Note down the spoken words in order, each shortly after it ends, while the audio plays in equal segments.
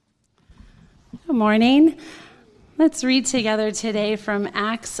Good morning. Let's read together today from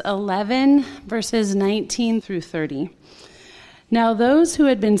Acts 11, verses 19 through 30. Now those who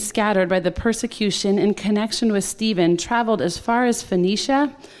had been scattered by the persecution in connection with Stephen traveled as far as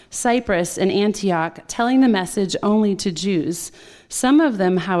Phoenicia, Cyprus, and Antioch, telling the message only to Jews. Some of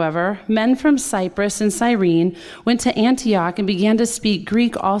them, however, men from Cyprus and Cyrene, went to Antioch and began to speak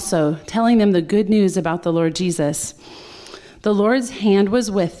Greek also, telling them the good news about the Lord Jesus. The Lord's hand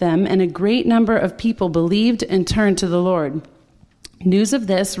was with them, and a great number of people believed and turned to the Lord. News of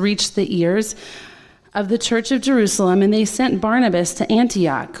this reached the ears of the church of Jerusalem, and they sent Barnabas to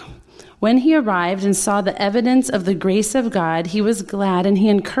Antioch. When he arrived and saw the evidence of the grace of God, he was glad, and he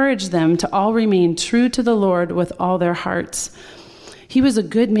encouraged them to all remain true to the Lord with all their hearts. He was a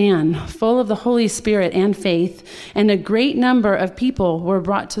good man, full of the Holy Spirit and faith, and a great number of people were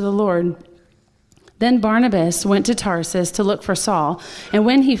brought to the Lord. Then Barnabas went to Tarsus to look for Saul, and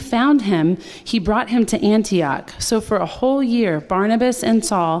when he found him, he brought him to Antioch. So for a whole year, Barnabas and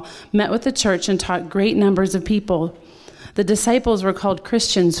Saul met with the church and taught great numbers of people. The disciples were called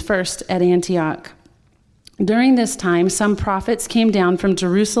Christians first at Antioch. During this time, some prophets came down from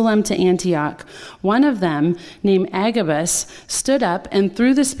Jerusalem to Antioch. One of them, named Agabus, stood up and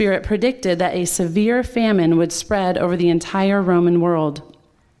through the Spirit predicted that a severe famine would spread over the entire Roman world.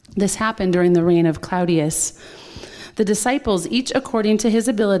 This happened during the reign of Claudius. The disciples, each according to his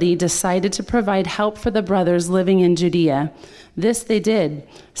ability, decided to provide help for the brothers living in Judea. This they did,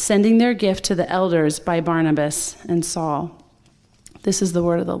 sending their gift to the elders by Barnabas and Saul. This is the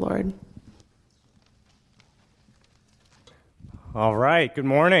word of the Lord. All right, good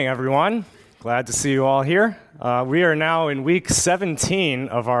morning, everyone. Glad to see you all here. We are now in week 17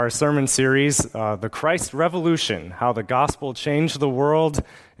 of our sermon series, The Christ Revolution, How the Gospel Changed the World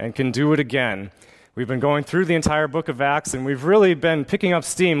and Can Do It Again. We've been going through the entire book of Acts, and we've really been picking up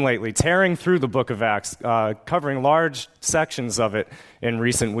steam lately, tearing through the book of Acts, covering large sections of it in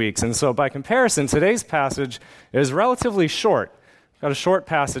recent weeks. And so by comparison, today's passage is relatively short. We've got a short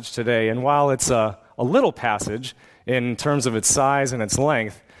passage today, and while it's a little passage in terms of its size and its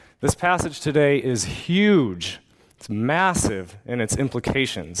length, this passage today is huge. It's massive in its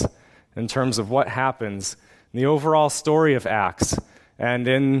implications in terms of what happens in the overall story of Acts and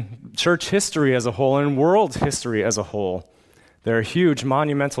in church history as a whole and world history as a whole. There are huge,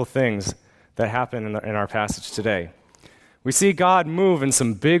 monumental things that happen in our passage today. We see God move in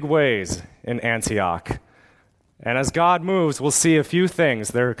some big ways in Antioch. And as God moves, we'll see a few things.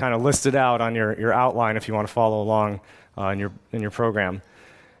 They're kind of listed out on your outline if you want to follow along in your program.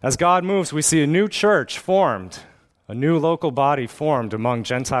 As God moves, we see a new church formed, a new local body formed among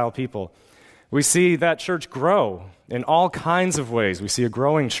Gentile people. We see that church grow in all kinds of ways. We see a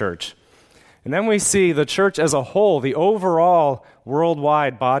growing church. And then we see the church as a whole, the overall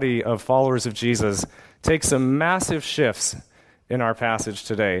worldwide body of followers of Jesus, take some massive shifts in our passage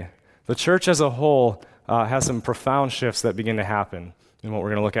today. The church as a whole has some profound shifts that begin to happen in what we're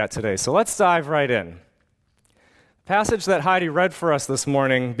going to look at today. So let's dive right in. The passage that Heidi read for us this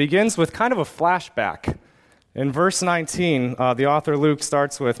morning begins with kind of a flashback. In verse 19, the author Luke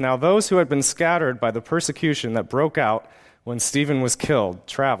starts with, "Now those who had been scattered by the persecution that broke out when Stephen was killed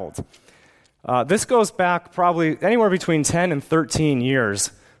traveled." This goes back probably anywhere between 10 and 13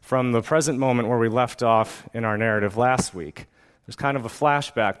 years from the present moment where we left off in our narrative last week. There's kind of a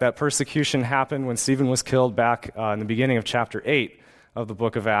flashback. That persecution happened when Stephen was killed back in the beginning of chapter 8 of the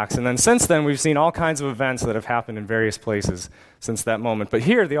book of Acts. And then since then, we've seen all kinds of events that have happened in various places since that moment. But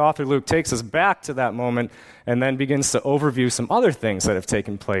here, the author Luke takes us back to that moment and then begins to overview some other things that have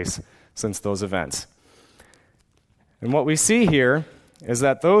taken place since those events. And what we see here is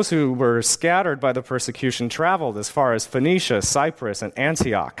that those who were scattered by the persecution traveled as far as Phoenicia, Cyprus, and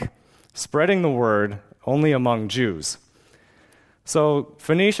Antioch, spreading the word only among Jews. So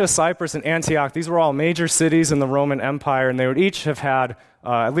Phoenicia, Cyprus, and Antioch, these were all major cities in the Roman Empire, and they would each have had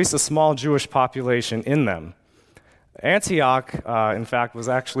at least a small Jewish population in them. Antioch, in fact, was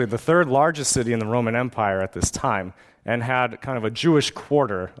actually the third largest city in the Roman Empire at this time and had kind of a Jewish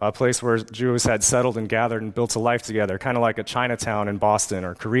quarter, a place where Jews had settled and gathered and built a life together, kind of like a Chinatown in Boston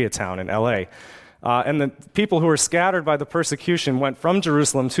or Koreatown in L.A. And the people who were scattered by the persecution went from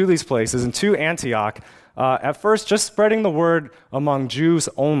Jerusalem to these places and to Antioch, at first just spreading the word among Jews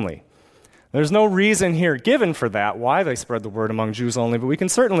only. There's no reason here given for that, why they spread the word among Jews only, but we can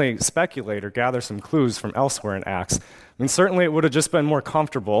certainly speculate or gather some clues from elsewhere in Acts. I mean, certainly it would have just been more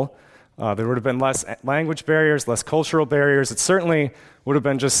comfortable. There would have been less language barriers, less cultural barriers. It certainly would have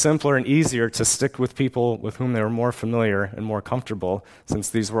been just simpler and easier to stick with people with whom they were more familiar and more comfortable, since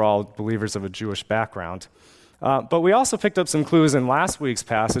these were all believers of a Jewish background. But we also picked up some clues in last week's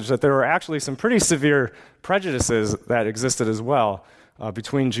passage that there were actually some pretty severe prejudices that existed as well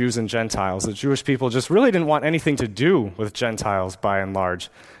between Jews and Gentiles. The Jewish people just really didn't want anything to do with Gentiles by and large.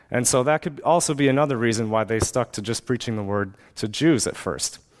 And so that could also be another reason why they stuck to just preaching the word to Jews at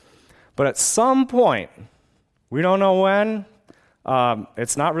first. But at some point, we don't know when,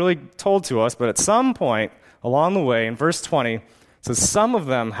 it's not really told to us, but at some point along the way, in verse 20, it says, "Some of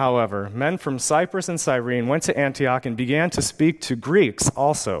them, however, men from Cyprus and Cyrene, went to Antioch and began to speak to Greeks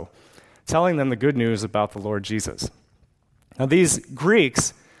also, telling them the good news about the Lord Jesus." Now, these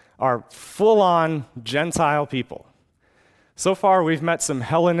Greeks are full-on Gentile people. So far, we've met some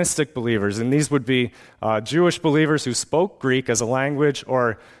Hellenistic believers, and these would be Jewish believers who spoke Greek as a language,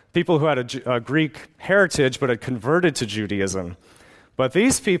 or people who had a Greek heritage but had converted to Judaism. But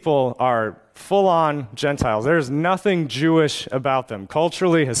these people are full-on Gentiles. There's nothing Jewish about them,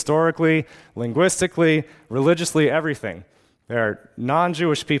 culturally, historically, linguistically, religiously, everything. They're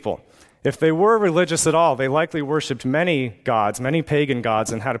non-Jewish people. If they were religious at all, they likely worshipped many gods, many pagan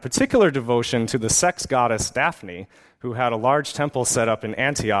gods, and had a particular devotion to the sex goddess Daphne, who had a large temple set up in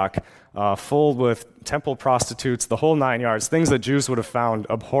Antioch, full with temple prostitutes, the whole 9 yards, things that Jews would have found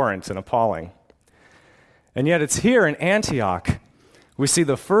abhorrent and appalling. And yet it's here in Antioch we see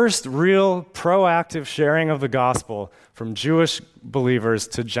the first real proactive sharing of the gospel from Jewish believers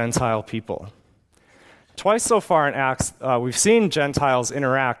to Gentile people. Twice so far in Acts, we've seen Gentiles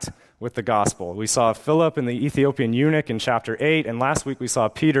interact with the gospel. We saw Philip and the Ethiopian eunuch in chapter 8, and last week we saw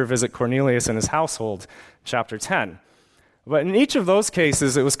Peter visit Cornelius and his household, chapter 10. But in each of those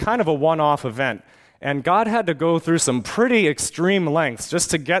cases, it was kind of a one-off event, and God had to go through some pretty extreme lengths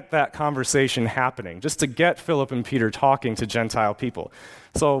just to get that conversation happening, just to get Philip and Peter talking to Gentile people.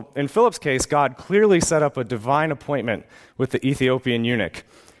 So in Philip's case, God clearly set up a divine appointment with the Ethiopian eunuch.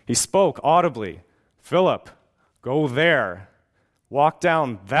 He spoke audibly, "Philip, go there. Walk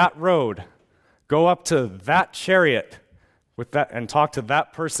down that road. Go up to that chariot with that and talk to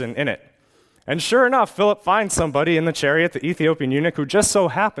that person in it." And sure enough, Philip finds somebody in the chariot, the Ethiopian eunuch, who just so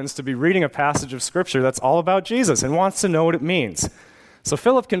happens to be reading a passage of Scripture that's all about Jesus and wants to know what it means. So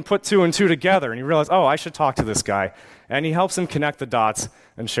Philip can put two and two together, and he realizes, oh, I should talk to this guy. And he helps him connect the dots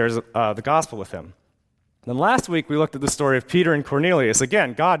and shares the gospel with him. Then last week, we looked at the story of Peter and Cornelius.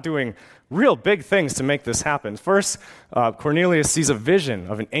 Again, God doing real big things to make this happen. First, Cornelius sees a vision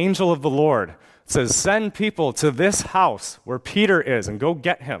of an angel of the Lord. It says, "Send people to this house where Peter is and go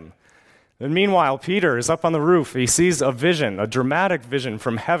get him." And meanwhile, Peter is up on the roof. He sees a vision, a dramatic vision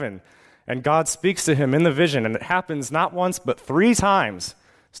from heaven, and God speaks to him in the vision, and it happens not once but 3 times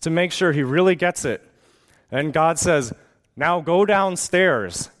to make sure he really gets it. And God says, "Now go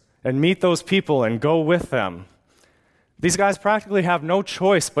downstairs and meet those people and go with them." These guys practically have no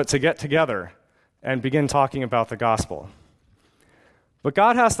choice but to get together and begin talking about the gospel. But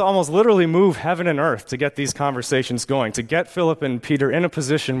God has to almost literally move heaven and earth to get these conversations going, to get Philip and Peter in a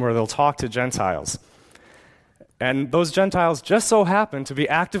position where they'll talk to Gentiles. And those Gentiles just so happen to be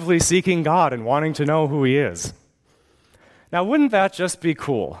actively seeking God and wanting to know who he is. Now, wouldn't that just be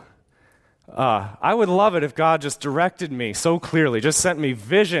cool? I would love it if God just directed me so clearly, just sent me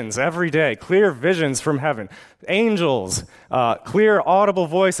visions every day, clear visions from heaven, angels, clear audible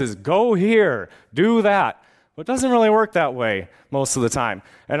voices, go here, do that. But it doesn't really work that way most of the time.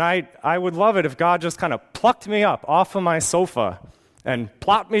 And I would love it if God just kind of plucked me up off of my sofa and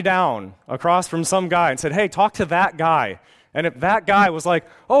plopped me down across from some guy and said, "Hey, talk to that guy." And if that guy was like,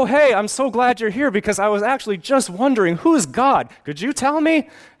 "Oh, hey, I'm so glad you're here because I was actually just wondering, who's God? Could you tell me?"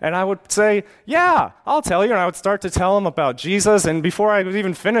 And I would say, "Yeah, I'll tell you." And I would start to tell him about Jesus. And before I would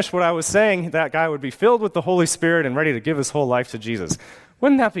even finish what I was saying, that guy would be filled with the Holy Spirit and ready to give his whole life to Jesus.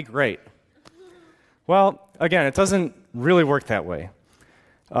 Wouldn't that be great? Well, again, it doesn't really work that way.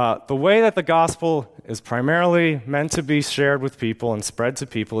 The way that the gospel is primarily meant to be shared with people and spread to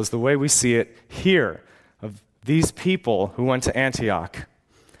people is the way we see it here, of these people who went to Antioch.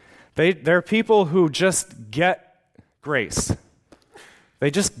 They're people who just get grace.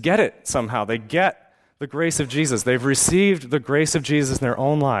 They just get it somehow. They get the grace of Jesus. They've received the grace of Jesus in their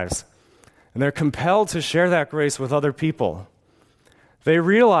own lives, and they're compelled to share that grace with other people. They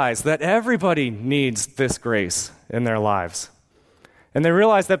realize that everybody needs this grace in their lives. And they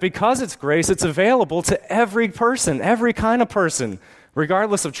realize that because it's grace, it's available to every person, every kind of person,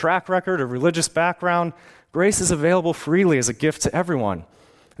 regardless of track record or religious background. Grace is available freely as a gift to everyone.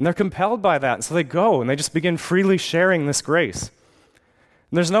 And they're compelled by that, and so they go and they just begin freely sharing this grace.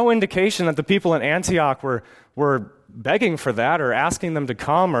 And there's no indication that the people in Antioch were begging for that or asking them to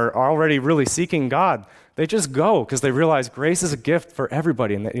come or are already really seeking God. They just go because they realize grace is a gift for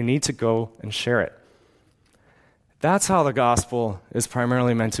everybody and that you need to go and share it. That's how the gospel is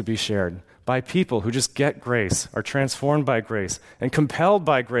primarily meant to be shared, by people who just get grace, are transformed by grace, and compelled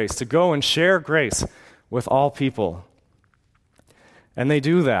by grace to go and share grace with all people. And they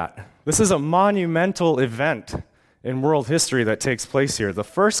do that. This is a monumental event in world history that takes place here, the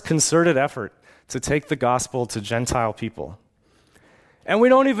first concerted effort to take the gospel to Gentile people. And we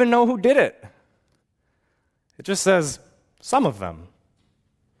don't even know who did it. It just says, some of them.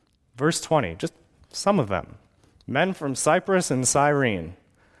 Verse 20, just some of them. Men from Cyprus and Cyrene.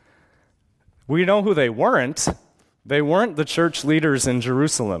 We know who they weren't. They weren't the church leaders in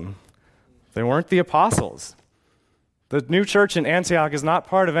Jerusalem. They weren't the apostles. The new church in Antioch is not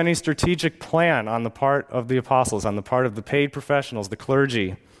part of any strategic plan on the part of the apostles, on the part of the paid professionals, the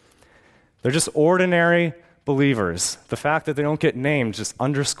clergy. They're just ordinary believers. The fact that they don't get named just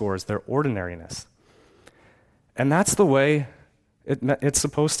underscores their ordinariness. And that's the way it's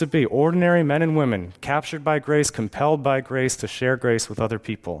supposed to be. Ordinary men and women, captured by grace, compelled by grace to share grace with other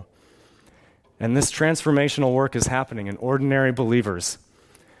people. And this transformational work is happening in ordinary believers.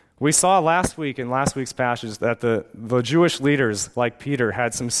 We saw last week in last week's passage that the Jewish leaders, like Peter,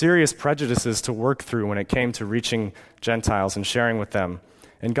 had some serious prejudices to work through when it came to reaching Gentiles and sharing with them.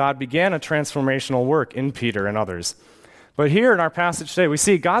 And God began a transformational work in Peter and others. But here in our passage today, we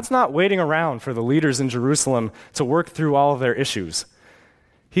see God's not waiting around for the leaders in Jerusalem to work through all of their issues.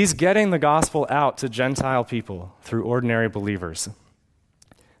 He's getting the gospel out to Gentile people through ordinary believers.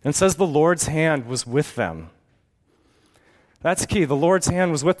 And it says the Lord's hand was with them. That's key. The Lord's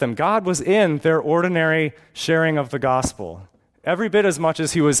hand was with them. God was in their ordinary sharing of the gospel, every bit as much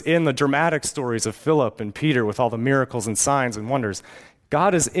as he was in the dramatic stories of Philip and Peter with all the miracles and signs and wonders.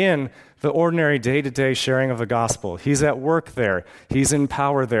 God is in the ordinary day-to-day sharing of the gospel. He's at work there. He's in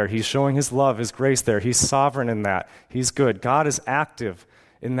power there. He's showing his love, his grace there. He's sovereign in that. He's good. God is active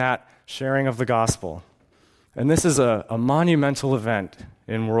in that sharing of the gospel. And this is a monumental event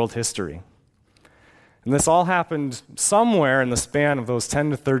in world history. And this all happened somewhere in the span of those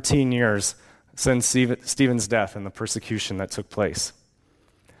 10 to 13 years since Stephen's death and the persecution that took place.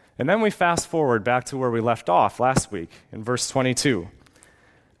 And then we fast forward back to where we left off last week in verse 22.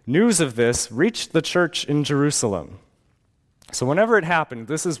 News of this reached the church in Jerusalem. So whenever it happened,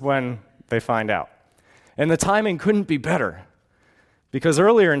 this is when they find out. And the timing couldn't be better. Because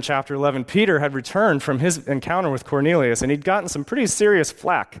earlier in chapter 11, Peter had returned from his encounter with Cornelius, and he'd gotten some pretty serious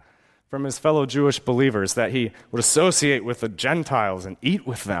flack from his fellow Jewish believers that he would associate with the Gentiles and eat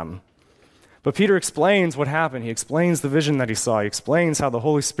with them. But Peter explains what happened. He explains the vision that he saw. He explains how the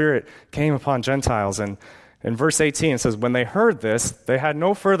Holy Spirit came upon Gentiles. And in verse 18, it says, when they heard this, they had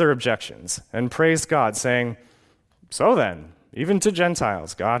no further objections and praised God, saying, so then, even to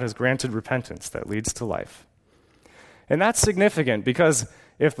Gentiles, God has granted repentance that leads to life. And that's significant because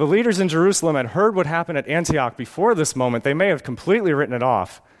if the leaders in Jerusalem had heard what happened at Antioch before this moment, they may have completely written it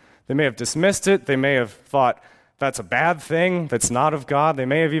off. They may have dismissed it. They may have thought that's a bad thing, that's not of God. They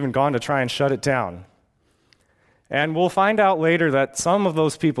may have even gone to try and shut it down. And we'll find out later that some of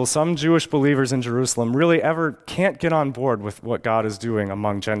those people, some Jewish believers in Jerusalem, really ever can't get on board with what God is doing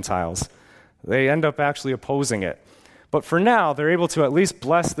among Gentiles. They end up actually opposing it. But for now, they're able to at least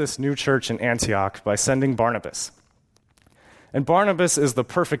bless this new church in Antioch by sending Barnabas. And Barnabas is the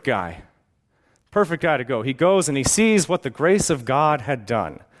perfect guy to go. He goes and he sees what the grace of God had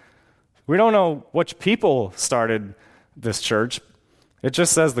done. We don't know which people started this church. It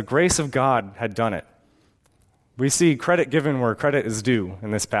just says the grace of God had done it. We see credit given where credit is due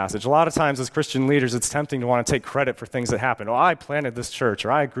in this passage. A lot of times as Christian leaders, it's tempting to want to take credit for things that happened. Oh, I planted this church,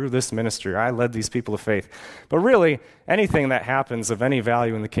 or I grew this ministry, or I led these people of faith. But really, anything that happens of any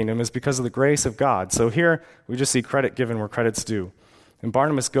value in the kingdom is because of the grace of God. So here, we just see credit given where credit's due. And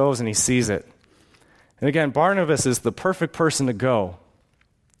Barnabas goes and he sees it. And again, Barnabas is the perfect person to go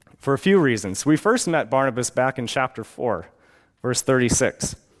for a few reasons. We first met Barnabas back in chapter 4, verse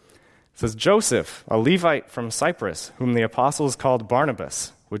 36. It says, Joseph, a Levite from Cyprus, whom the apostles called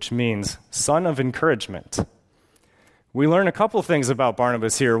Barnabas, which means son of encouragement. We learn a couple things about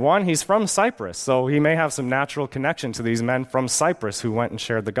Barnabas here. One, he's from Cyprus, so he may have some natural connection to these men from Cyprus who went and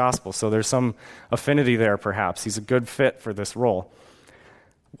shared the gospel. So there's some affinity there, perhaps. He's a good fit for this role.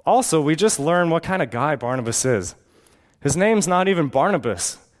 Also, we just learn what kind of guy Barnabas is. His name's not even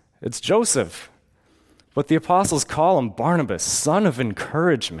Barnabas. It's Joseph. But the apostles call him Barnabas, son of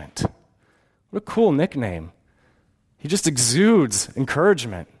encouragement. What a cool nickname. He just exudes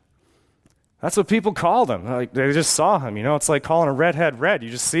encouragement. That's what people called him. Like, they just saw him. You know, it's like calling a redhead red. You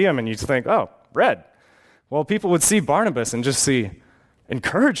just see him and you think, oh, red. Well, people would see Barnabas and just see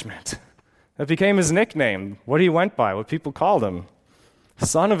encouragement. That became his nickname, what he went by, what people called him.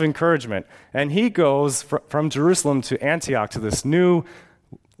 son of encouragement. And he goes from Jerusalem to Antioch to this new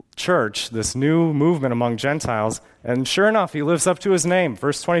church, this new movement among Gentiles. And sure enough, he lives up to his name.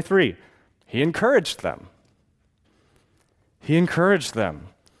 Verse 23, he encouraged them. He encouraged them.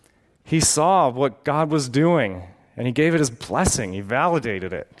 He saw what God was doing, and he gave it his blessing. He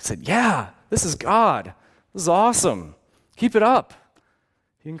validated it. He said, yeah, this is God. This is awesome. Keep it up.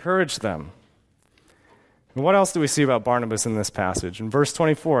 He encouraged them. And what else do we see about Barnabas in this passage? In verse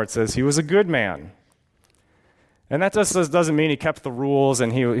 24, it says, he was a good man. And that just doesn't mean he kept the rules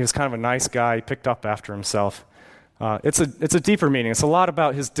and he was kind of a nice guy. He picked up after himself. It's a deeper meaning. It's a lot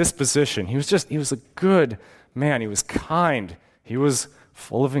about his disposition. He was a good man. He was kind. He was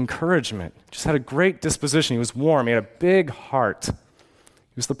full of encouragement. Just had a great disposition. He was warm. He had a big heart.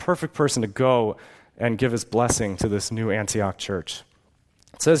 He was the perfect person to go and give his blessing to this new Antioch church.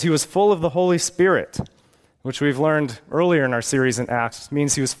 It says he was full of the Holy Spirit, which we've learned earlier in our series in Acts. It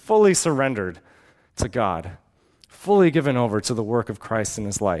means he was fully surrendered to God, fully given over to the work of Christ in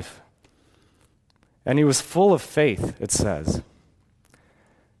his life. And he was full of faith, it says.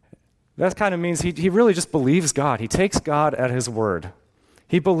 That kind of means he really just believes God. He takes God at his word.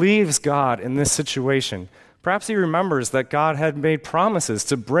 He believes God in this situation. Perhaps he remembers that God had made promises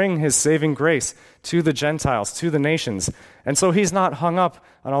to bring his saving grace to the Gentiles, to the nations. And so he's not hung up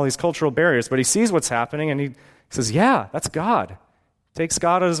on all these cultural barriers, but he sees what's happening and he says, yeah, that's God. Takes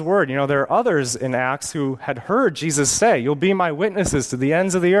God at his word. You know, there are others in Acts who had heard Jesus say, you'll be my witnesses to the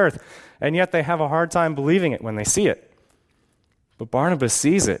ends of the earth, and yet they have a hard time believing it when they see it. But Barnabas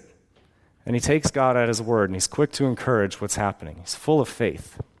sees it, and he takes God at his word, and he's quick to encourage what's happening. He's full of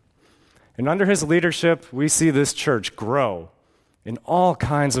faith. And under his leadership, we see this church grow in all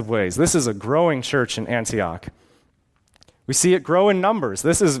kinds of ways. This is a growing church in Antioch. We see it grow in numbers.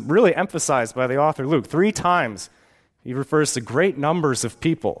 This is really emphasized by the author Luke. 3 times he refers to great numbers of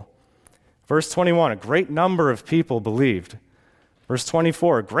people. Verse 21, a great number of people believed. Verse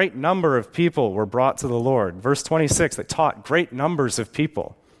 24, a great number of people were brought to the Lord. Verse 26, they taught great numbers of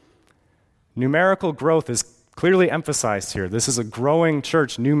people. Numerical growth is clearly emphasized here. This is a growing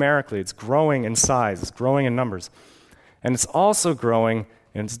church numerically. It's growing in size. It's growing in numbers. And it's also growing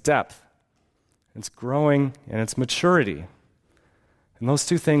in its depth. It's growing in its maturity. And those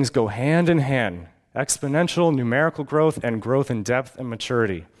two things go hand in hand. Exponential numerical growth and growth in depth and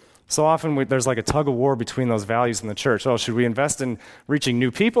maturity. So often there's like a tug of war between those values in the church. Oh, should we invest in reaching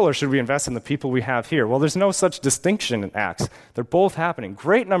new people or should we invest in the people we have here? Well, there's no such distinction in Acts. They're both happening.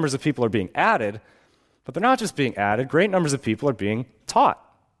 Great numbers of people are being added, but they're not just being added. Great numbers of people are being taught.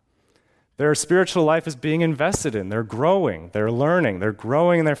 Their spiritual life is being invested in. They're growing. They're learning. They're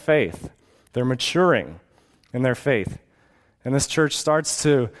growing in their faith. They're maturing in their faith. And this church starts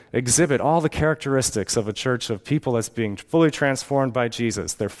to exhibit all the characteristics of a church of people that's being fully transformed by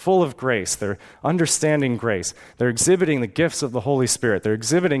Jesus. They're full of grace. They're understanding grace. They're exhibiting the gifts of the Holy Spirit. They're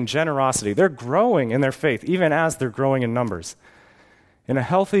exhibiting generosity. They're growing in their faith, even as they're growing in numbers. In a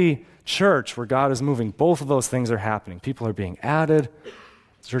healthy church where God is moving, both of those things are happening. People are being added.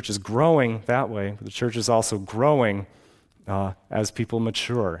 The church is growing that way, but the church is also growing as people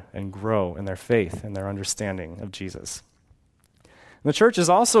mature and grow in their faith and their understanding of Jesus. The church is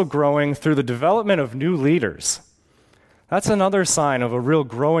also growing through the development of new leaders. That's another sign of a real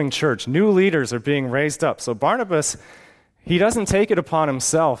growing church. New leaders are being raised up. So Barnabas, he doesn't take it upon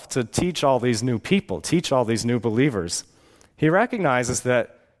himself to teach all these new people, teach all these new believers. He recognizes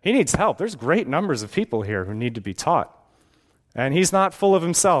that he needs help. There's great numbers of people here who need to be taught. And he's not full of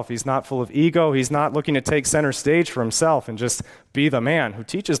himself. He's not full of ego. He's not looking to take center stage for himself and just be the man who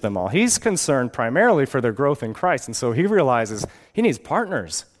teaches them all. He's concerned primarily for their growth in Christ. And so he realizes he needs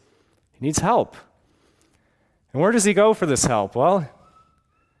partners. He needs help. And where does he go for this help? Well,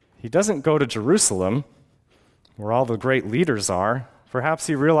 he doesn't go to Jerusalem, where all the great leaders are. Perhaps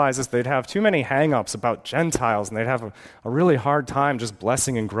he realizes they'd have too many hang-ups about Gentiles, and they'd have a really hard time just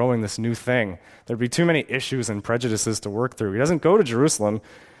blessing and growing this new thing. There'd be too many issues and prejudices to work through. He doesn't go to Jerusalem.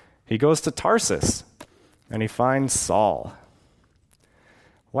 He goes to Tarsus, and he finds Saul.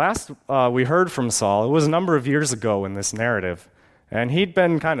 Last we heard from Saul, it was a number of years ago in this narrative, and he'd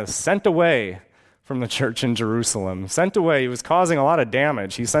been kind of sent away from the church in Jerusalem. Sent away. He was causing a lot of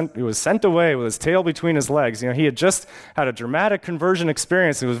damage. He was sent away with his tail between his legs. You know, he had just had a dramatic conversion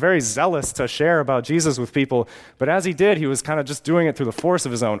experience. He was very zealous to share about Jesus with people. But as he did, he was kind of just doing it through the force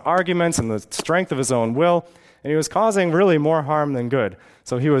of his own arguments and the strength of his own will. And he was causing really more harm than good.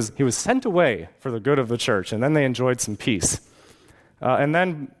 So he was sent away for the good of the church. And then they enjoyed some peace. And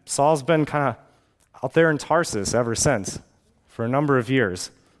then Saul's been kind of out there in Tarsus ever since for a number of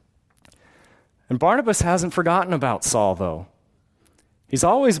years. And Barnabas hasn't forgotten about Saul, though. He's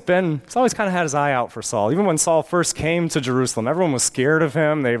always kind of had his eye out for Saul. Even when Saul first came to Jerusalem, everyone was scared of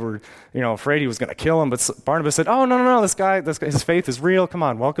him. They were, afraid he was going to kill him. But Barnabas said, "Oh, no, this guy, his faith is real. Come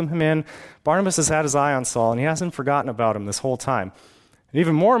on, welcome him in." Barnabas has had his eye on Saul, and he hasn't forgotten about him this whole time. And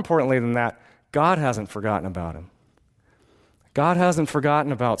even more importantly than that, God hasn't forgotten about him. God hasn't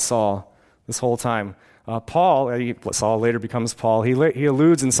forgotten about Saul this whole time. Saul later becomes Paul. He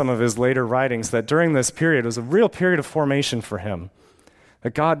alludes in some of his later writings that during this period, it was a real period of formation for him.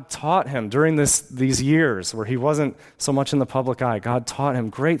 That God taught him during these years where he wasn't so much in the public eye. God taught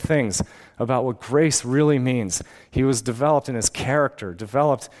him great things about what grace really means. He was developed in his character,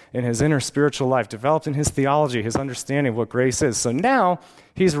 developed in his inner spiritual life, developed in his theology, his understanding of what grace is. So now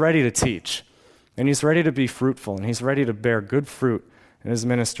he's ready to teach, and he's ready to be fruitful, and he's ready to bear good fruit in his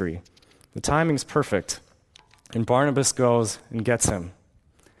ministry. The timing's perfect, and Barnabas goes and gets him.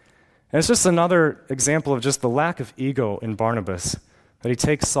 And it's just another example of just the lack of ego in Barnabas, that he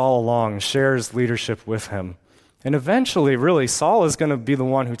takes Saul along, shares leadership with him. And eventually, really, Saul is going to be the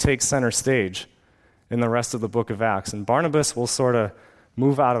one who takes center stage in the rest of the book of Acts, and Barnabas will sort of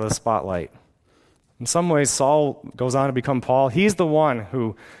move out of the spotlight. In some ways, Saul goes on to become Paul. He's the one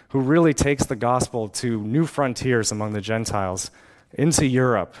who really takes the gospel to new frontiers among the Gentiles, into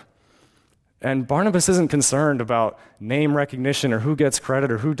Europe. And Barnabas isn't concerned about name recognition or who gets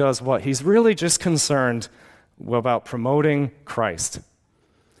credit or who does what. He's really just concerned about promoting Christ.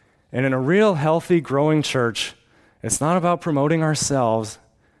 And in a real healthy, growing church, it's not about promoting ourselves,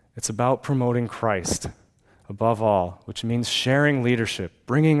 it's about promoting Christ above all, which means sharing leadership,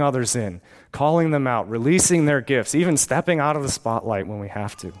 bringing others in, calling them out, releasing their gifts, even stepping out of the spotlight when we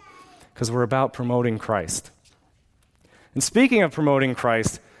have to, because we're about promoting Christ. And speaking of promoting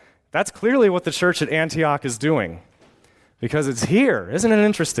Christ, that's clearly what the church at Antioch is doing, because it's here. Isn't it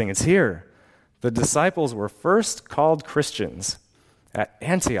interesting? It's here. The disciples were first called Christians at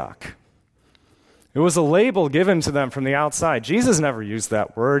Antioch. It was a label given to them from the outside. Jesus never used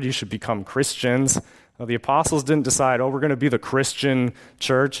that word, you should become Christians. The apostles didn't decide, we're going to be the Christian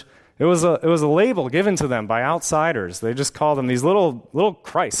church. It was a label given to them by outsiders. They just called them these little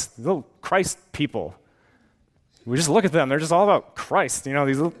Christ people. We just look at them, they're just all about Christ, these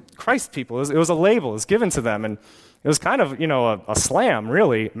little Christ people. It was a label, it was given to them, and it was kind of, a slam,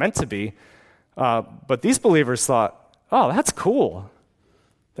 really, meant to be. But these believers thought, that's cool.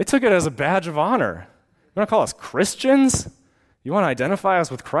 They took it as a badge of honor. You want to call us Christians? You want to identify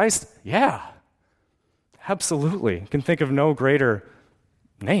us with Christ? Yeah, absolutely. You can think of no greater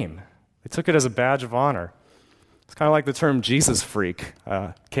name. They took it as a badge of honor. It's kind of like the term Jesus freak.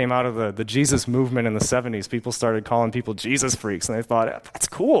 Came out of the Jesus movement in the 70s. People started calling people Jesus freaks, and they thought, that's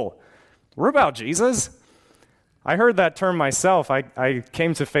cool. We're about Jesus. I heard that term myself. I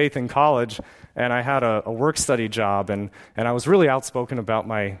came to faith in college, and I had a work-study job, and I was really outspoken about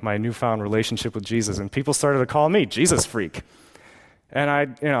my newfound relationship with Jesus, and people started to call me Jesus freak. And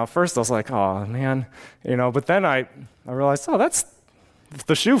at first I was like, oh, man, but then I realized, that's,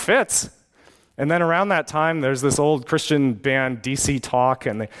 the shoe fits. And then around that time, there's this old Christian band, DC Talk,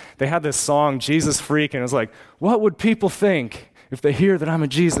 and they had this song, Jesus Freak, and it was like, what would people think if they hear that I'm a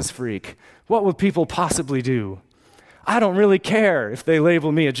Jesus freak? What would people possibly do? I don't really care if they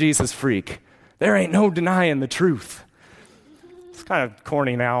label me a Jesus freak. There ain't no denying the truth. It's kind of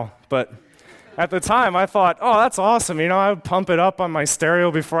corny now, but at the time I thought, that's awesome. I would pump it up on my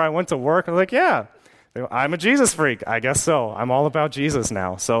stereo before I went to work. I was like, yeah, I'm a Jesus freak. I guess so. I'm all about Jesus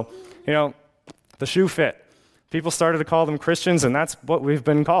now. So, the shoe fit. People started to call them Christians, and that's what we've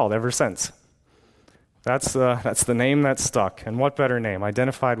been called ever since. That's the name that stuck. And what better name?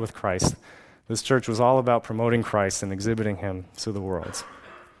 Identified with Christ. This church was all about promoting Christ and exhibiting him to the world.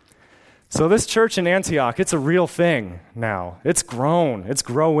 So this church in Antioch, it's a real thing now. It's grown. It's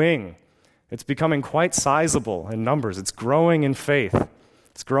growing. It's becoming quite sizable in numbers. It's growing in faith.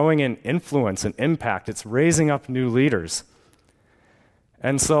 It's growing in influence and impact. It's raising up new leaders.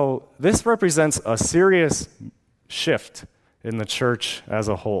 And so this represents a serious shift in the church as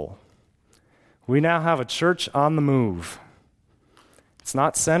a whole. We now have a church on the move. It's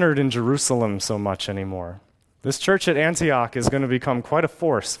not centered in Jerusalem so much anymore. This church at Antioch is going to become quite a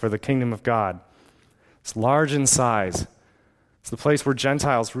force for the kingdom of God. It's large in size. It's the place where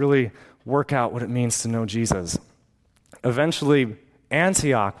Gentiles really work out what it means to know Jesus. Eventually,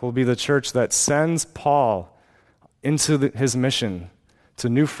 Antioch will be the church that sends Paul into his mission to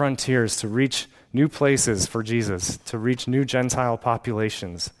new frontiers, to reach new places for Jesus, to reach new Gentile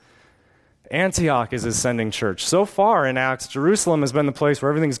populations. Antioch is his sending church. So far in Acts, Jerusalem has been the place where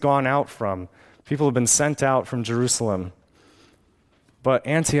everything's gone out from. People have been sent out from Jerusalem. But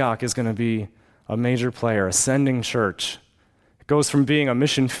Antioch is going to be a major player, a sending church. goes from being a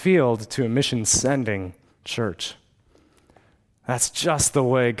mission field to a mission sending church. That's just the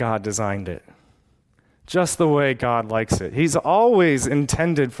way God designed it. Just the way God likes it. He's always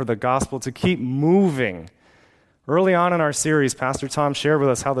intended for the gospel to keep moving. Early on in our series, Pastor Tom shared with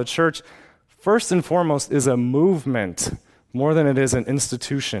us how the church, first and foremost, is a movement more than it is an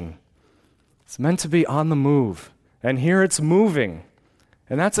institution. It's meant to be on the move. And here it's moving.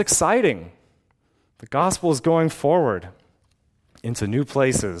 And that's exciting. The gospel is going forward into new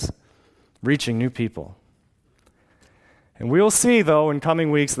places, reaching new people. And we'll see, though, in coming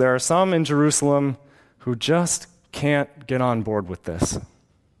weeks, there are some in Jerusalem who just can't get on board with this.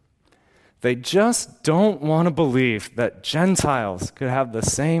 They just don't want to believe that Gentiles could have the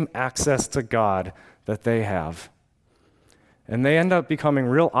same access to God that they have. And they end up becoming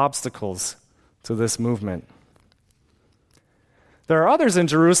real obstacles to this movement. There are others in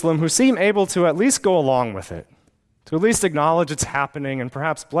Jerusalem who seem able to at least go along with it, to at least acknowledge it's happening and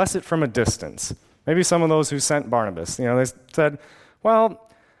perhaps bless it from a distance. Maybe some of those who sent Barnabas. They said, well,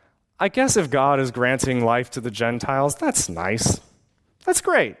 I guess if God is granting life to the Gentiles, that's nice. That's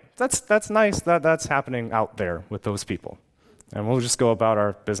great. That's nice that that's happening out there with those people. And we'll just go about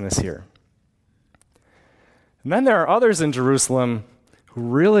our business here. And then there are others in Jerusalem who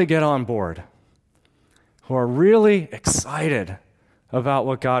really get on board, who are really excited about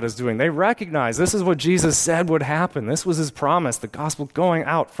what God is doing. They recognize this is what Jesus said would happen. This was his promise, the gospel going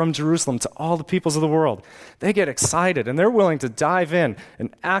out from Jerusalem to all the peoples of the world. They get excited, and they're willing to dive in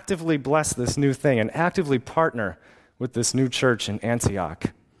and actively bless this new thing and actively partner with this new church in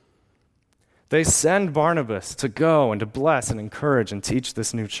Antioch. They send Barnabas to go and to bless and encourage and teach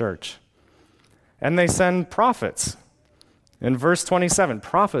this new church. And they send prophets. In verse 27,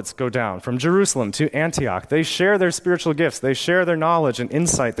 prophets go down from Jerusalem to Antioch. They share their spiritual gifts. They share their knowledge and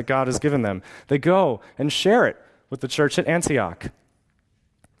insight that God has given them. They go and share it with the church at Antioch.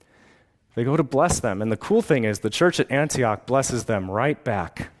 They go to bless them. And the cool thing is the church at Antioch blesses them right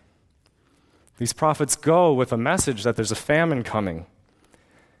back. These prophets go with a message that there's a famine coming,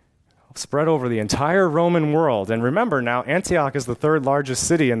 spread over the entire Roman world. And remember now, Antioch is the third largest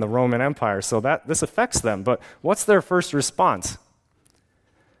city in the Roman Empire, so this affects them. But what's their first response?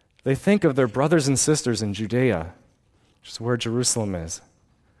 They think of their brothers and sisters in Judea, which is where Jerusalem is.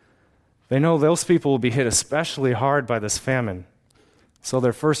 They know those people will be hit especially hard by this famine. So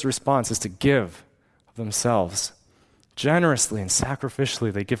their first response is to give of themselves. Generously and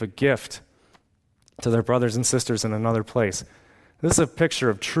sacrificially, they give a gift to their brothers and sisters in another place. This is a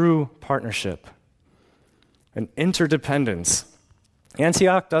picture of true partnership and interdependence.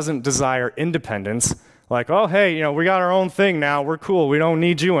 Antioch doesn't desire independence, like, oh, hey, we got our own thing now. We're cool. We don't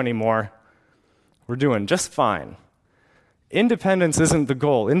need you anymore. We're doing just fine. Independence isn't the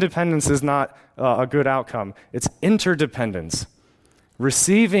goal. Independence is not a good outcome. It's interdependence.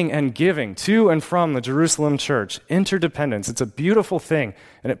 Receiving and giving to and from the Jerusalem church. Interdependence. It's a beautiful thing,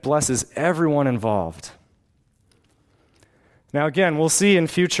 and it blesses everyone involved. Now again, we'll see in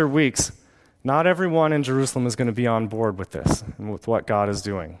future weeks, not everyone in Jerusalem is going to be on board with this and with what God is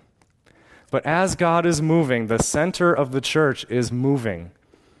doing. But as God is moving, the center of the church is moving.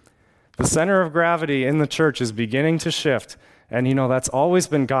 The center of gravity in the church is beginning to shift. And that's always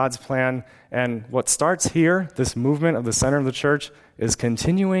been God's plan. And what starts here, this movement of the center of the church, is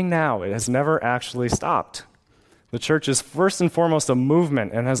continuing now. It has never actually stopped. The church is first and foremost a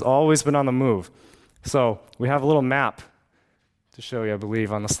movement and has always been on the move. So we have a little map to show you, I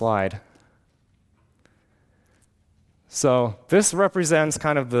believe, on the slide. So this represents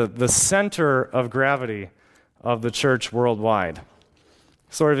kind of the center of gravity of the church worldwide.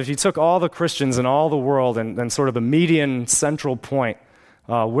 Sort of if you took all the Christians in all the world and sort of the median central point,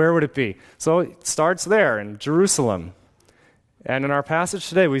 where would it be? So it starts there in Jerusalem. And in our passage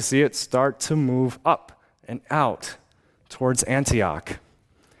today, we see it start to move up and out towards Antioch.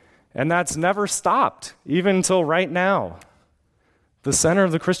 And that's never stopped, even until right now. The center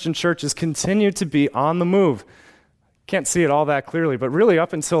of the Christian church has continued to be on the move. Can't see it all that clearly, but really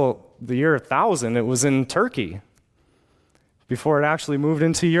up until the year 1000, it was in Turkey before it actually moved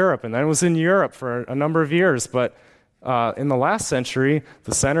into Europe. And then it was in Europe for a number of years. But in the last century,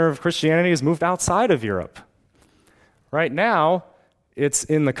 the center of Christianity has moved outside of Europe. Right now, it's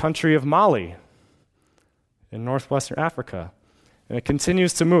in the country of Mali in northwestern Africa. And it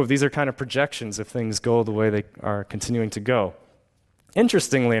continues to move. These are kind of projections if things go the way they are continuing to go.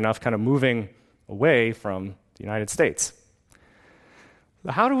 Interestingly enough, kind of moving away from the United States.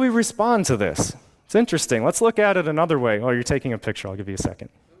 How do we respond to this? It's interesting. Let's look at it another way. Oh, you're taking a picture. I'll give you a second.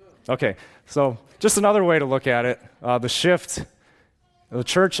 Okay, so just another way to look at it, the shift, the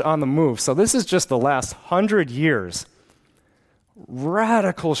church on the move. So this is just the last 100 years.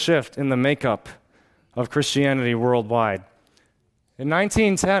 radical shift in the makeup of Christianity worldwide. In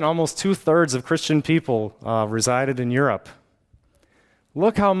 1910, almost 2/3 of Christian people resided in Europe.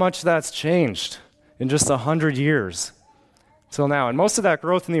 Look how much that's changed in just 100 years till now. And most of that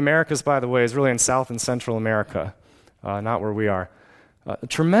growth in the Americas, by the way, is really in South and Central America, not where we are. A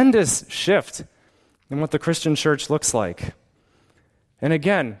tremendous shift in what the Christian church looks like. And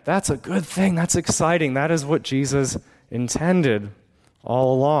again, that's a good thing. That's exciting. That is what Jesus intended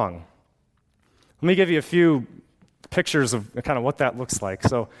all along. Let me give you a few pictures of kind of what that looks like.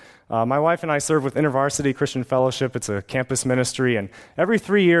 So my wife and I serve with InterVarsity Christian Fellowship. It's a campus ministry, and every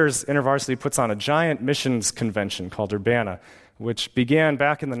 3 years, InterVarsity puts on a giant missions convention called Urbana, which began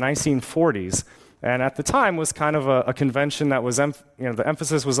back in the 1940s, and at the time was kind of a convention that was, the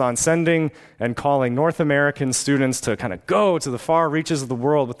emphasis was on sending and calling North American students to kind of go to the far reaches of the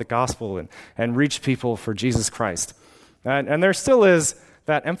world with the gospel and reach people for Jesus Christ. And there still is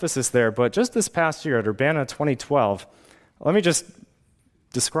that emphasis there, but just this past year at Urbana 2012, let me just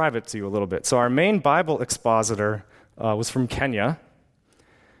describe it to you a little bit. So our main Bible expositor was from Kenya.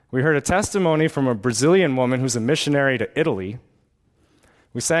 We heard a testimony from a Brazilian woman who's a missionary to Italy.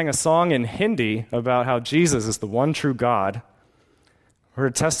 We sang a song in Hindi about how Jesus is the one true God. We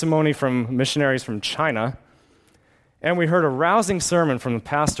heard a testimony from missionaries from China. And we heard a rousing sermon from the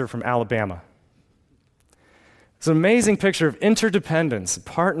pastor from Alabama. It's an amazing picture of interdependence,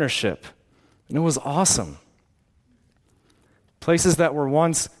 partnership, and it was awesome. Places that were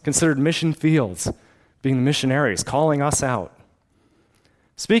once considered mission fields, being the missionaries, calling us out.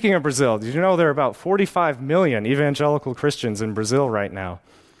 Speaking of Brazil, did you know there are about 45 million evangelical Christians in Brazil right now?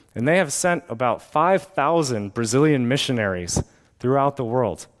 And they have sent about 5,000 Brazilian missionaries throughout the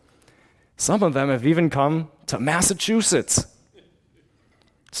world. Some of them have even come to Massachusetts.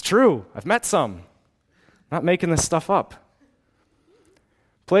 It's true. I've met some. I'm not making this stuff up.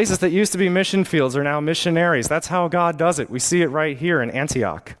 Places that used to be mission fields are now missionaries. That's how God does it. We see it right here in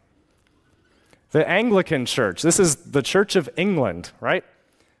Antioch. The Anglican Church, this is the Church of England, right?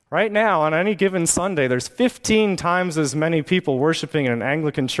 Right now, on any given Sunday, there's 15 times as many people worshiping in an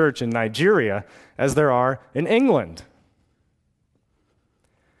Anglican church in Nigeria as there are in England.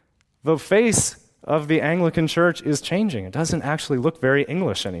 The face of the Anglican Church is changing. It doesn't actually look very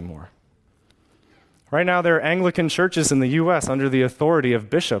English anymore. Right now, there are Anglican churches in the U.S. under the authority of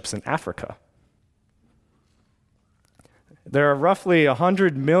bishops in Africa. There are roughly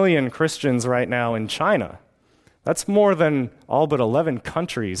 100 million Christians right now in China. That's more than all but 11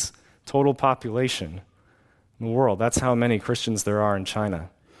 countries' total population in the world. That's how many Christians there are in China.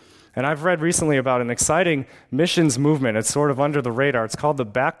 And I've read recently about an exciting missions movement. It's sort of under the radar. It's called the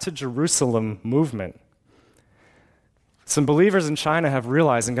Back to Jerusalem movement. Some believers in China have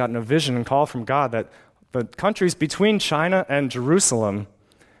realized and gotten a vision and call from God that the countries between China and Jerusalem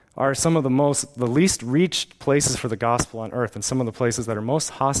are some of the least reached places for the gospel on earth, and some of the places that are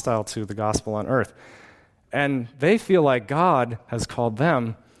most hostile to the gospel on earth. And they feel like God has called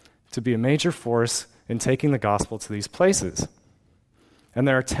them to be a major force in taking the gospel to these places. And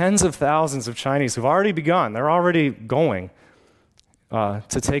there are tens of thousands of Chinese who've already begun. They're already going to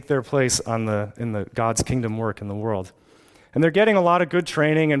take their place in the God's kingdom work in the world. And they're getting a lot of good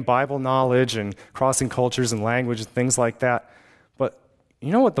training and Bible knowledge and crossing cultures and language and things like that. But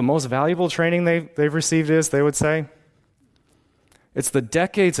you know what the most valuable training they've received is, they would say? It's the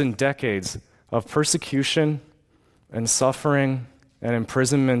decades and decades of persecution and suffering and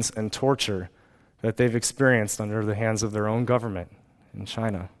imprisonments and torture that they've experienced under the hands of their own government in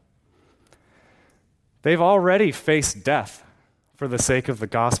China. They've already faced death for the sake of the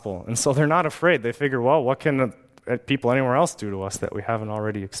gospel, and so they're not afraid. They figure, well, what can people anywhere else do to us that we haven't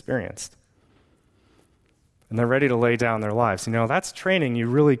already experienced? And they're ready to lay down their lives. You know, that's training you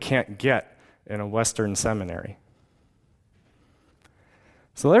really can't get in a Western seminary.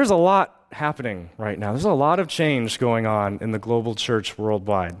 So there's a lot happening right now. There's a lot of change going on in the global church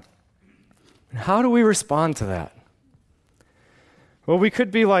worldwide. And how do we respond to that? Well, we could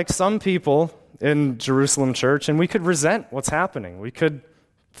be like some people in Jerusalem church, and we could resent what's happening. We could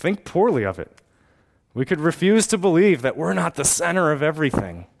think poorly of it. We could refuse to believe that we're not the center of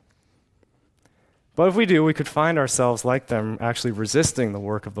everything. But if we do, we could find ourselves like them, actually resisting the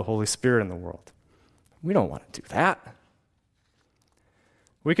work of the Holy Spirit in the world. We don't want to do that.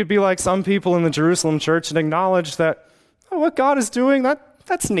 We could be like some people in the Jerusalem church and acknowledge that what God is doing,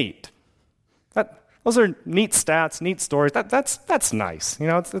 that's neat. Those are neat stats, neat stories. That's nice. You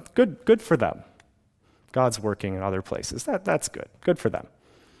know, it's good for them. God's working in other places. That's good. Good for them.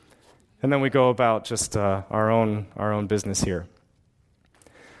 And then we go about just our own business here.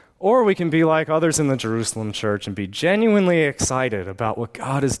 Or we can be like others in the Jerusalem church and be genuinely excited about what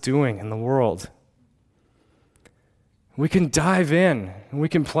God is doing in the world. We can dive in and we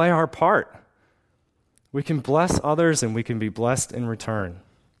can play our part. We can bless others and we can be blessed in return.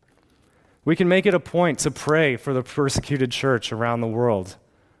 We can make it a point to pray for the persecuted church around the world,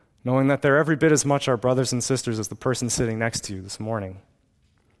 knowing that they're every bit as much our brothers and sisters as the person sitting next to you this morning.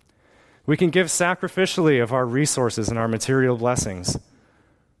 We can give sacrificially of our resources and our material blessings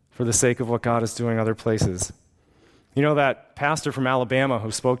for the sake of what God is doing other places. You know, that pastor from Alabama who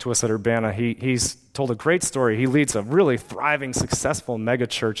spoke to us at Urbana, he's told a great story. He leads a really thriving, successful mega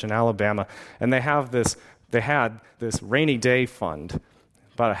church in Alabama, and they had this rainy day fund,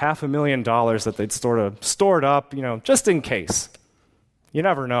 about $500,000 that they'd sort of stored up, just in case. You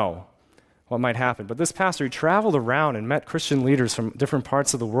never know what might happen. But this pastor, he traveled around and met Christian leaders from different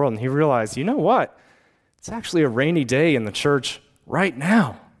parts of the world, and he realized, you know what? It's actually a rainy day in the church right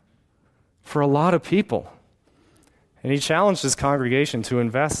now for a lot of people. And he challenged his congregation to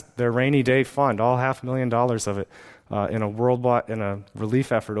invest their rainy day fund, all $500,000 of it, in a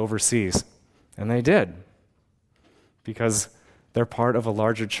relief effort overseas. And they did, because they're part of a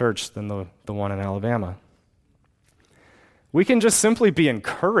larger church than the one in Alabama. We can just simply be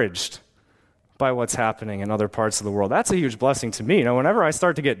encouraged by what's happening in other parts of the world. That's a huge blessing to me. Whenever I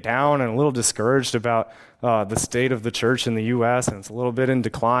start to get down and a little discouraged about the state of the church in the U.S., and it's a little bit in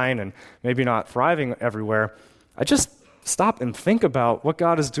decline and maybe not thriving everywhere, I just stop and think about what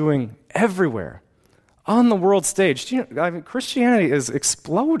God is doing everywhere on the world stage. Christianity is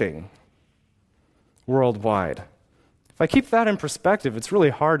exploding worldwide. If I keep that in perspective, it's really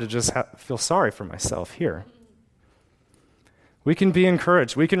hard to just feel sorry for myself here. We can be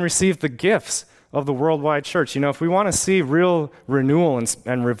encouraged. We can receive the gifts of the worldwide church. If we want to see real renewal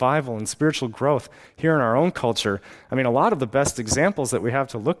and revival and spiritual growth here in our own culture, a lot of the best examples that we have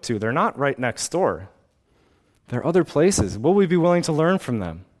to look to, they're not right next door. They're other places. Will we be willing to learn from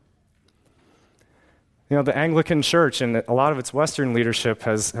them? The Anglican Church and a lot of its Western leadership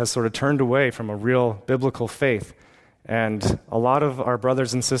has sort of turned away from a real biblical faith. And a lot of our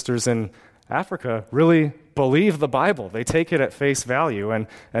brothers and sisters in Africa really believe the Bible. They take it at face value.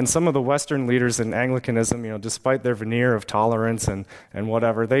 And some of the Western leaders in Anglicanism, despite their veneer of tolerance and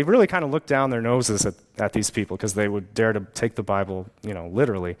whatever, they really kind of look down their noses at these people because they would dare to take the Bible,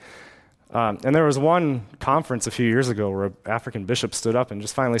 literally. And there was one conference a few years ago where an African bishop stood up and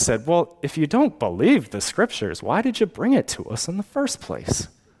just finally said, well, if you don't believe the scriptures, why did you bring it to us in the first place?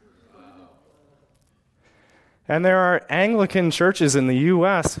 And there are Anglican churches in the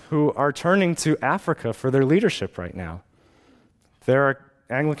U.S. who are turning to Africa for their leadership right now. There are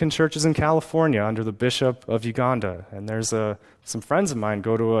Anglican churches in California under the Bishop of Uganda, and there's some friends of mine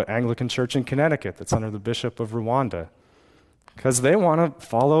go to an Anglican church in Connecticut that's under the Bishop of Rwanda, because they want to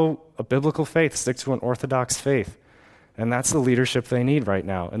follow a biblical faith, stick to an Orthodox faith, and that's the leadership they need right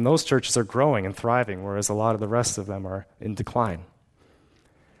now. And those churches are growing and thriving, whereas a lot of the rest of them are in decline.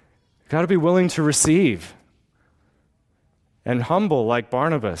 You've got to be willing to receive and humble like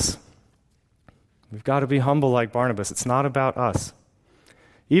Barnabas. We've got to be humble like Barnabas. It's not about us.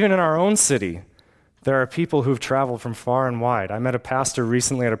 Even in our own city, there are people who've traveled from far and wide. I met a pastor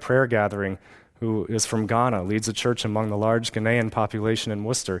recently at a prayer gathering who is from Ghana, leads a church among the large Ghanaian population in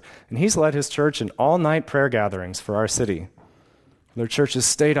Worcester, and he's led his church in all-night prayer gatherings for our city. Their churches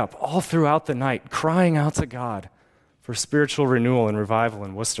stayed up all throughout the night, crying out to God for spiritual renewal and revival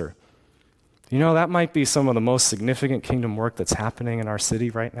in Worcester. That might be some of the most significant kingdom work that's happening in our city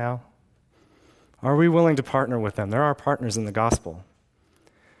right now. Are we willing to partner with them? They're our partners in the gospel.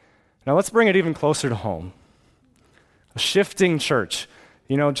 Now let's bring it even closer to home. A shifting church.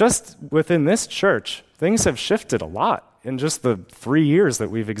 Just within this church, things have shifted a lot in just the 3 years that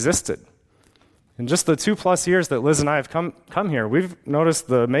we've existed. In just the 2+ years that Liz and I have come here, we've noticed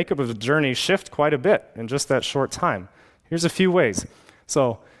the makeup of the journey shift quite a bit in just that short time. Here's a few ways.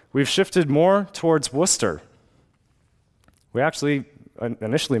 So we've shifted more towards Worcester. We actually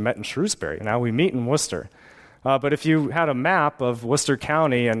initially met in Shrewsbury. Now we meet in Worcester. But if you had a map of Worcester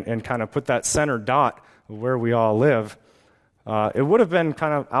County and kind of put that center dot of where we all live, it would have been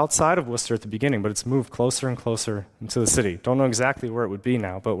kind of outside of Worcester at the beginning, but it's moved closer and closer into the city. Don't know exactly where it would be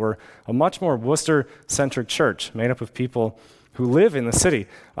now, but we're a much more Worcester-centric church made up of people who live in the city.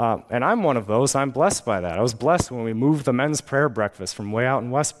 And I'm one of those. I'm blessed by that. I was blessed when we moved the men's prayer breakfast from way out in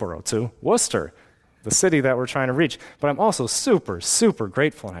Westboro to Worcester, the city that we're trying to reach. But I'm also super, super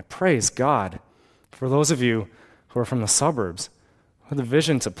grateful, and I praise God for those of you who are from the suburbs, who have the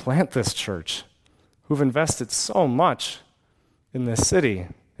vision to plant this church, who've invested so much in this city,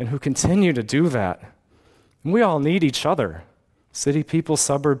 and who continue to do that. And we all need each other. City people,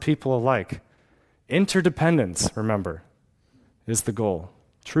 suburb people alike. Interdependence, remember, is the goal.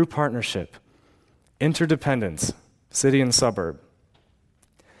 True partnership. Interdependence, city and suburb.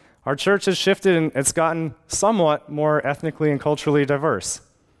 Our church has shifted and it's gotten somewhat more ethnically and culturally diverse.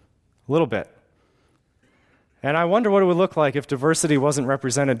 A little bit. And I wonder what it would look like if diversity wasn't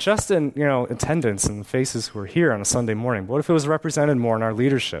represented just in, attendance and the faces who are here on a Sunday morning. What if it was represented more in our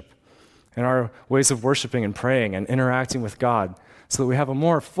leadership, in our ways of worshiping and praying and interacting with God, so that we have a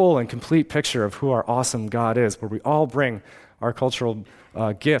more full and complete picture of who our awesome God is, where we all bring our cultural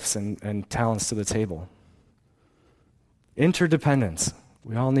gifts and talents to the table. Interdependence.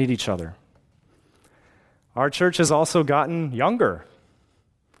 We all need each other. Our church has also gotten younger.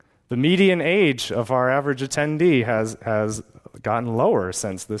 The median age of our average attendee has gotten lower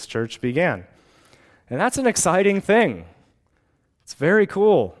since this church began. And that's an exciting thing. It's very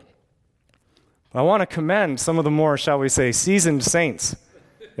cool. I want to commend some of the more, shall we say, seasoned saints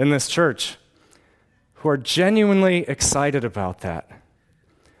in this church who are genuinely excited about that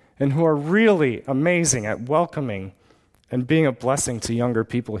and who are really amazing at welcoming and being a blessing to younger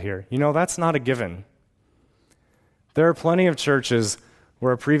people here. That's not a given. There are plenty of churches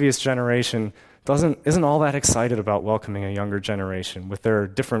where a previous generation isn't all that excited about welcoming a younger generation with their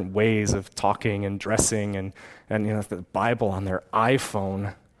different ways of talking and dressing and the Bible on their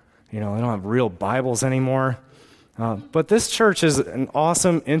iPhone. They don't have real Bibles anymore. But this church is an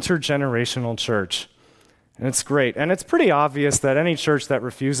awesome intergenerational church. And it's great. And it's pretty obvious that any church that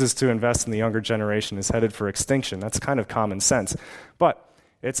refuses to invest in the younger generation is headed for extinction. That's kind of common sense. But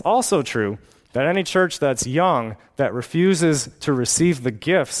it's also true that any church that's young, that refuses to receive the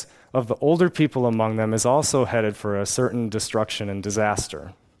gifts of the older people among them, is also headed for a certain destruction and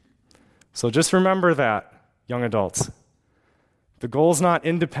disaster. So just remember that, young adults. The goal is not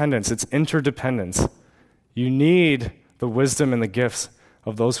independence, it's interdependence. You need the wisdom and the gifts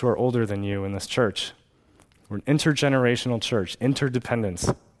of those who are older than you in this church. We're an intergenerational church.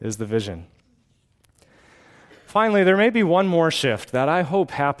 Interdependence is the vision. Finally, there may be one more shift that I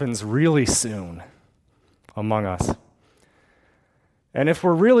hope happens really soon among us. And if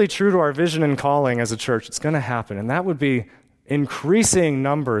we're really true to our vision and calling as a church, it's going to happen. And that would be increasing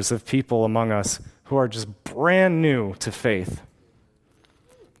numbers of people among us who are just brand new to faith.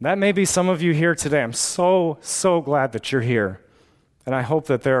 That may be some of you here today. I'm so glad that you're here. And I hope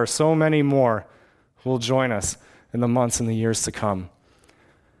that there are so many more who will join us in the months and the years to come.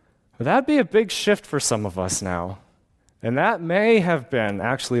 But that'd be a big shift for some of us now. And that may have been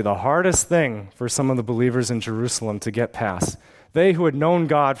actually the hardest thing for some of the believers in Jerusalem to get past. They who had known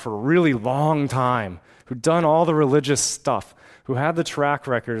God for a really long time, who'd done all the religious stuff, who had the track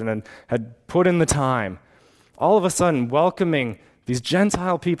record and had put in the time, all of a sudden welcoming these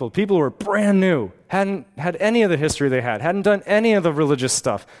Gentile people who were brand new, hadn't had any of the history they had, hadn't done any of the religious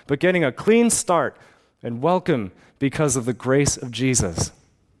stuff, but getting a clean start and welcome because of the grace of Jesus.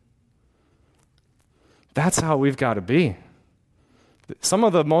 That's how we've got to be. Some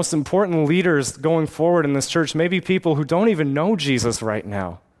of the most important leaders going forward in this church may be people who don't even know Jesus right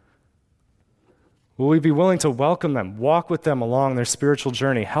now. Will we be willing to welcome them, walk with them along their spiritual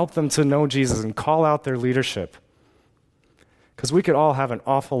journey, help them to know Jesus, and call out their leadership? Because we could all have an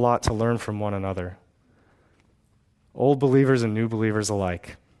awful lot to learn from one another, old believers and new believers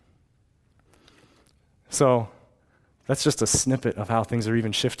alike. So that's just a snippet of how things are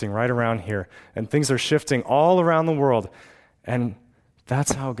even shifting right around here. And things are shifting all around the world. And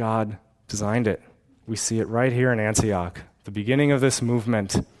that's how God designed it. We see it right here in Antioch, the beginning of this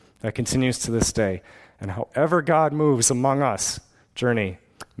movement that continues to this day. And however God moves among us, journey,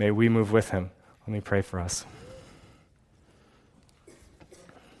 may we move with him. Let me pray for us.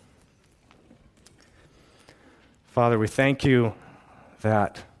 Father, we thank you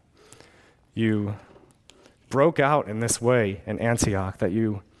that you broke out in this way in Antioch, that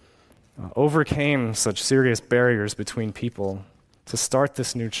you overcame such serious barriers between people to start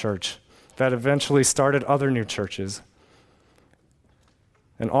this new church that eventually started other new churches.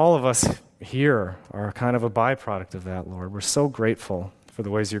 And all of us here are kind of a byproduct of that, Lord. We're so grateful for the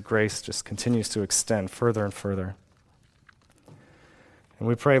ways your grace just continues to extend further and further. And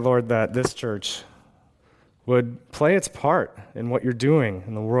we pray, Lord, that this church would play its part in what you're doing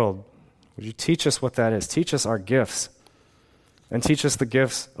in the world. Would you teach us what that is? Teach us our gifts and teach us the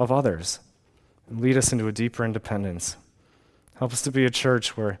gifts of others and lead us into a deeper independence. Help us to be a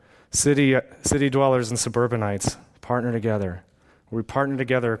church where city dwellers and suburbanites partner together, where we partner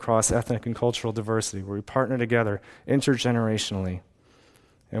together across ethnic and cultural diversity, where we partner together intergenerationally,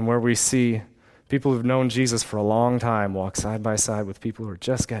 and where we see people who've known Jesus for a long time walk side by side with people who are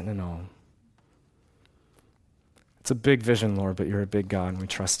just getting to know him. It's a big vision, Lord, but you're a big God, and we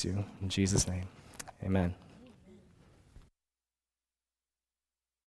trust you. In Jesus' name, amen.